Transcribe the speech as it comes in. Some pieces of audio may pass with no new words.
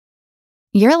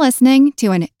You're listening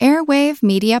to an Airwave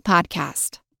Media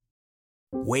Podcast.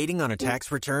 Waiting on a tax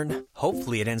return?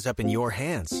 Hopefully it ends up in your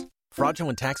hands.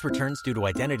 Fraudulent tax returns due to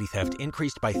identity theft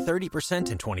increased by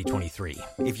 30% in 2023.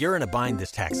 If you're in a bind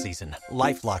this tax season,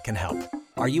 LifeLock can help.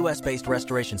 Our U.S.-based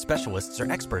restoration specialists are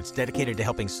experts dedicated to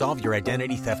helping solve your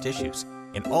identity theft issues.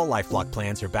 And all LifeLock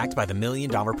plans are backed by the $1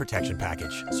 Million Protection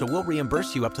Package. So we'll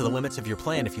reimburse you up to the limits of your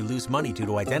plan if you lose money due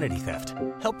to identity theft.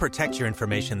 Help protect your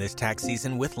information this tax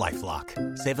season with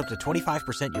LifeLock. Save up to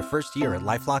 25% your first year at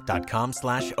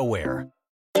LifeLock.com/aware.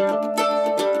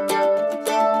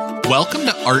 Welcome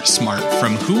to Art Smart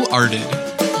from Who Arted,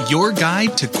 your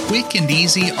guide to quick and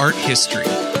easy art history.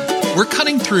 We're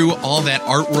cutting through all that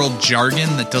art world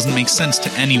jargon that doesn't make sense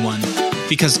to anyone,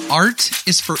 because art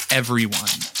is for everyone.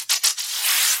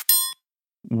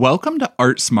 Welcome to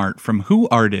Art Smart from Who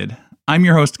Arted. I'm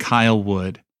your host, Kyle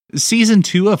Wood. Season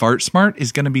 2 of Art Smart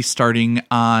is going to be starting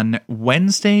on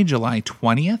Wednesday, July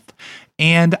 20th,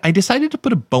 and I decided to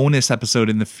put a bonus episode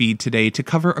in the feed today to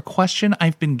cover a question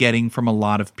I've been getting from a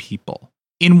lot of people.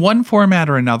 In one format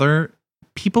or another,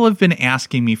 people have been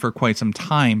asking me for quite some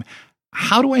time,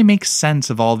 how do I make sense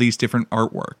of all these different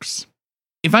artworks?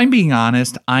 If I'm being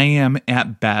honest, I am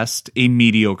at best a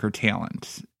mediocre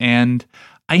talent, and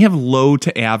I have low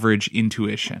to average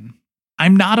intuition.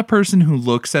 I'm not a person who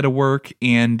looks at a work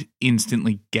and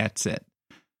instantly gets it.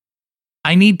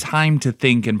 I need time to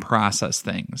think and process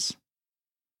things.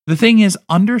 The thing is,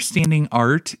 understanding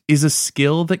art is a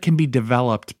skill that can be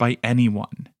developed by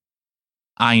anyone.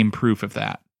 I am proof of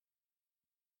that.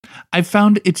 I've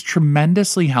found it's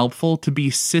tremendously helpful to be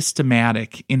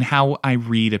systematic in how I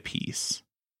read a piece.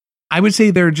 I would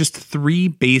say there are just 3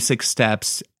 basic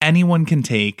steps anyone can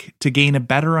take to gain a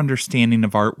better understanding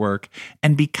of artwork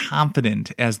and be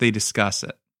confident as they discuss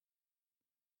it.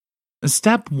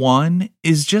 Step 1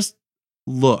 is just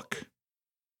look.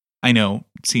 I know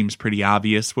it seems pretty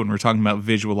obvious when we're talking about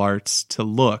visual arts to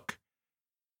look,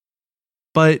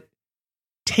 but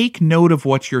take note of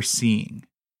what you're seeing.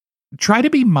 Try to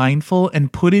be mindful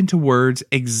and put into words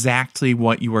exactly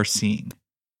what you are seeing.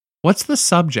 What's the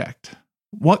subject?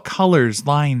 What colors,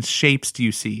 lines, shapes do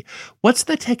you see? What's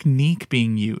the technique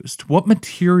being used? What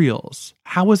materials?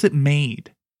 How was it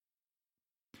made?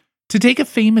 To take a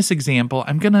famous example,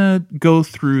 I'm going to go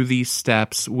through these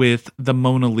steps with the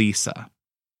Mona Lisa.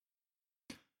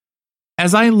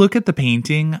 As I look at the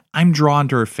painting, I'm drawn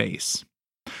to her face.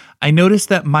 I notice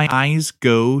that my eyes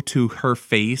go to her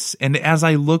face, and as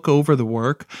I look over the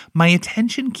work, my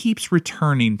attention keeps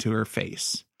returning to her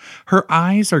face. Her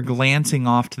eyes are glancing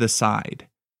off to the side.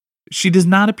 She does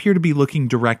not appear to be looking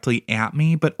directly at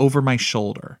me, but over my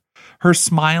shoulder. Her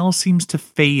smile seems to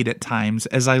fade at times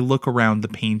as I look around the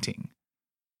painting.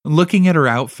 Looking at her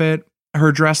outfit,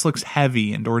 her dress looks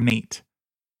heavy and ornate.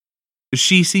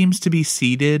 She seems to be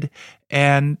seated,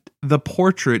 and the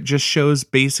portrait just shows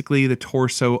basically the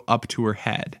torso up to her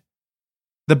head.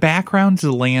 The background's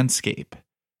a landscape.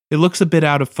 It looks a bit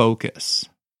out of focus.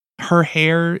 Her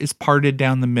hair is parted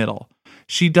down the middle.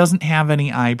 She doesn't have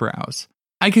any eyebrows.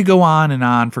 I could go on and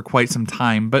on for quite some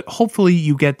time, but hopefully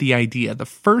you get the idea. The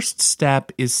first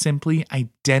step is simply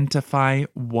identify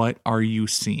what are you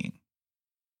seeing.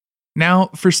 Now,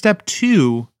 for step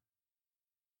 2,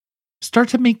 start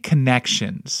to make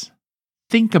connections.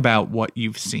 Think about what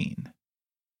you've seen.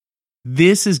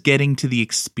 This is getting to the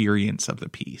experience of the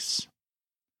piece.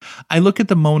 I look at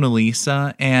the Mona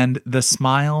Lisa, and the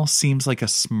smile seems like a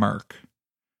smirk.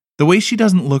 The way she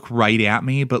doesn't look right at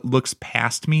me, but looks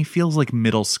past me, feels like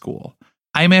middle school.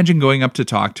 I imagine going up to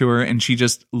talk to her, and she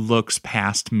just looks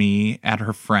past me at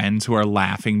her friends who are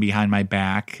laughing behind my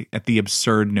back at the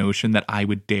absurd notion that I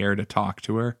would dare to talk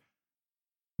to her.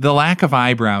 The lack of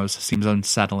eyebrows seems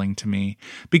unsettling to me,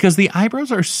 because the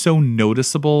eyebrows are so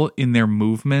noticeable in their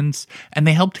movements, and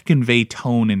they help to convey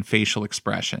tone in facial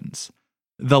expressions.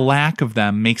 The lack of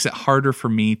them makes it harder for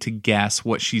me to guess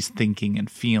what she's thinking and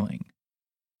feeling.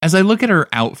 As I look at her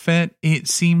outfit, it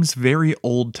seems very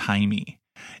old-timey.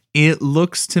 It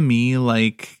looks to me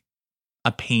like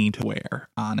a paint wear,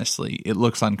 honestly. It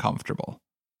looks uncomfortable.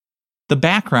 The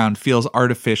background feels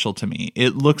artificial to me.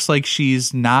 It looks like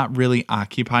she's not really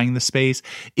occupying the space.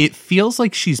 It feels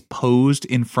like she's posed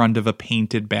in front of a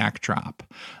painted backdrop.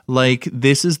 Like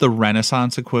this is the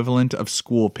Renaissance equivalent of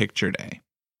school picture day.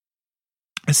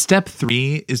 Step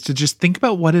 3 is to just think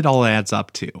about what it all adds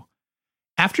up to.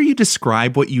 After you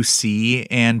describe what you see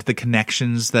and the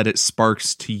connections that it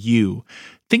sparks to you,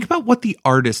 think about what the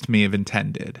artist may have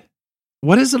intended.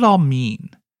 What does it all mean?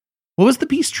 What was the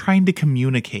piece trying to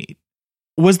communicate?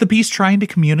 Was the piece trying to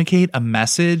communicate a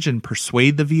message and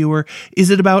persuade the viewer? Is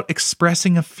it about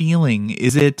expressing a feeling?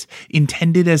 Is it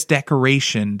intended as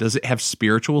decoration? Does it have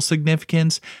spiritual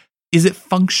significance? Is it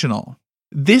functional?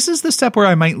 This is the step where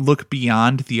I might look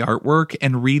beyond the artwork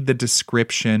and read the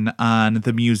description on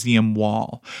the museum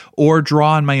wall, or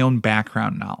draw on my own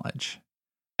background knowledge.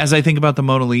 As I think about the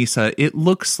Mona Lisa, it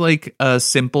looks like a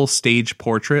simple stage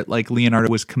portrait, like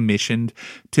Leonardo was commissioned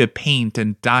to paint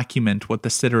and document what the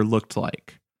sitter looked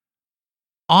like.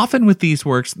 Often with these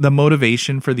works, the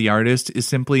motivation for the artist is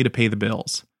simply to pay the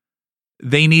bills.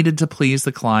 They needed to please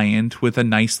the client with a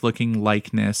nice-looking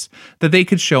likeness that they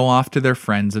could show off to their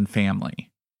friends and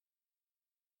family.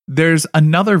 There's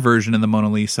another version of the Mona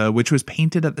Lisa which was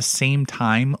painted at the same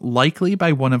time, likely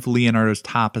by one of Leonardo's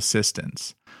top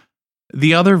assistants.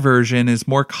 The other version is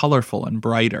more colorful and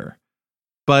brighter,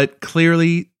 but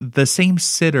clearly the same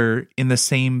sitter in the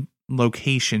same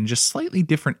location, just slightly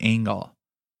different angle.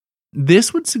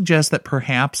 This would suggest that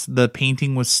perhaps the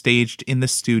painting was staged in the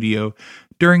studio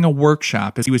during a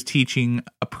workshop as he was teaching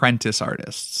apprentice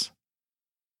artists.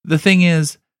 The thing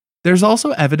is, there's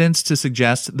also evidence to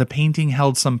suggest the painting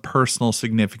held some personal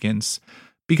significance,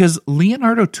 because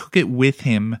Leonardo took it with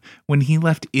him when he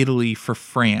left Italy for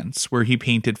France, where he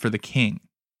painted for the king.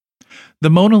 The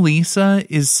Mona Lisa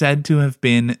is said to have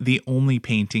been the only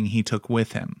painting he took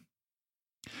with him.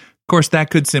 Of course, that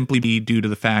could simply be due to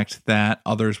the fact that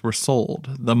others were sold.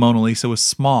 The Mona Lisa was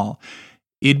small.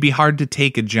 It'd be hard to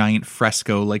take a giant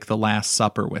fresco like the Last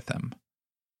Supper with him.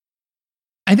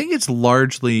 I think it's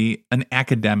largely an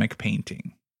academic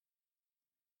painting.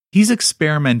 He's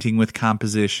experimenting with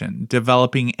composition,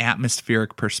 developing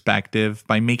atmospheric perspective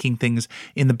by making things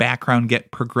in the background get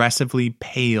progressively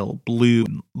pale, blue,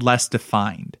 and less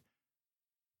defined.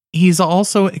 He's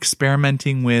also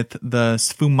experimenting with the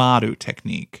sfumato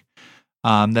technique.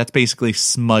 That's basically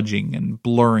smudging and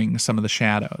blurring some of the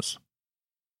shadows.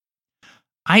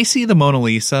 I see the Mona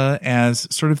Lisa as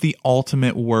sort of the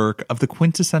ultimate work of the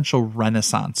quintessential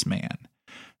Renaissance man,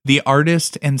 the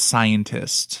artist and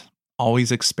scientist,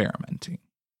 always experimenting.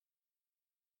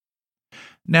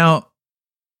 Now,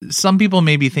 some people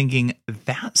may be thinking,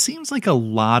 that seems like a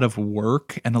lot of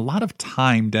work and a lot of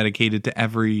time dedicated to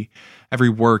every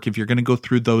work if you're going to go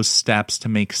through those steps to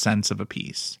make sense of a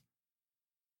piece.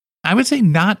 I would say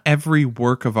not every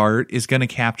work of art is going to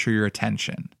capture your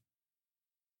attention.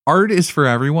 Art is for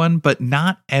everyone, but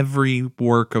not every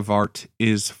work of art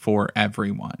is for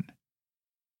everyone.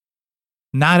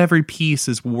 Not every piece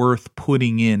is worth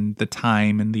putting in the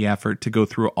time and the effort to go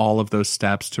through all of those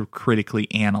steps to critically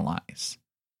analyze.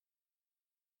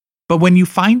 But when you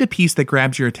find a piece that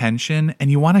grabs your attention and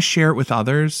you want to share it with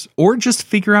others, or just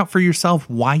figure out for yourself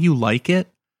why you like it,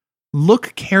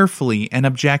 look carefully and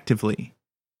objectively.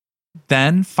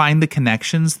 Then find the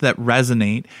connections that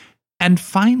resonate, and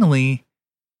finally,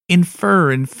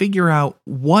 infer and figure out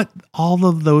what all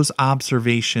of those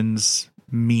observations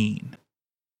mean.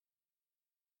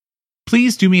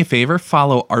 Please do me a favor,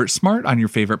 follow ArtSmart on your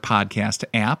favorite podcast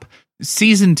app.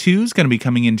 Season 2 is going to be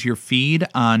coming into your feed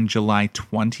on July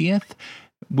 20th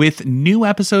with new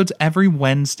episodes every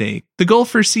Wednesday. The goal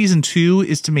for Season 2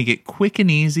 is to make it quick and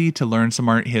easy to learn some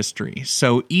art history.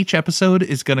 So each episode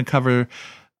is going to cover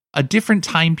a different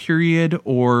time period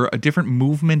or a different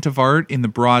movement of art in the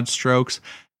broad strokes.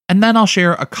 And then I'll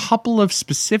share a couple of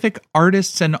specific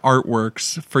artists and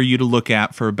artworks for you to look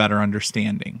at for a better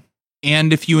understanding.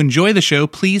 And if you enjoy the show,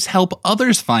 please help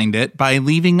others find it by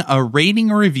leaving a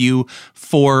rating or review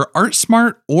for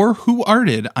ArtSmart or Who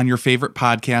Arted on your favorite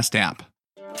podcast app.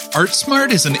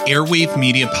 ArtSmart is an Airwave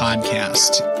Media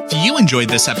podcast. If you enjoyed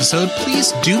this episode,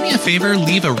 please do me a favor,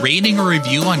 leave a rating or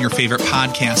review on your favorite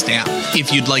podcast app.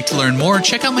 If you'd like to learn more,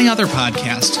 check out my other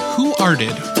podcast, Who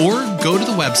Arted, or go to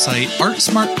the website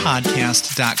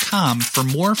artsmartpodcast.com for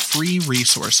more free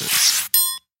resources.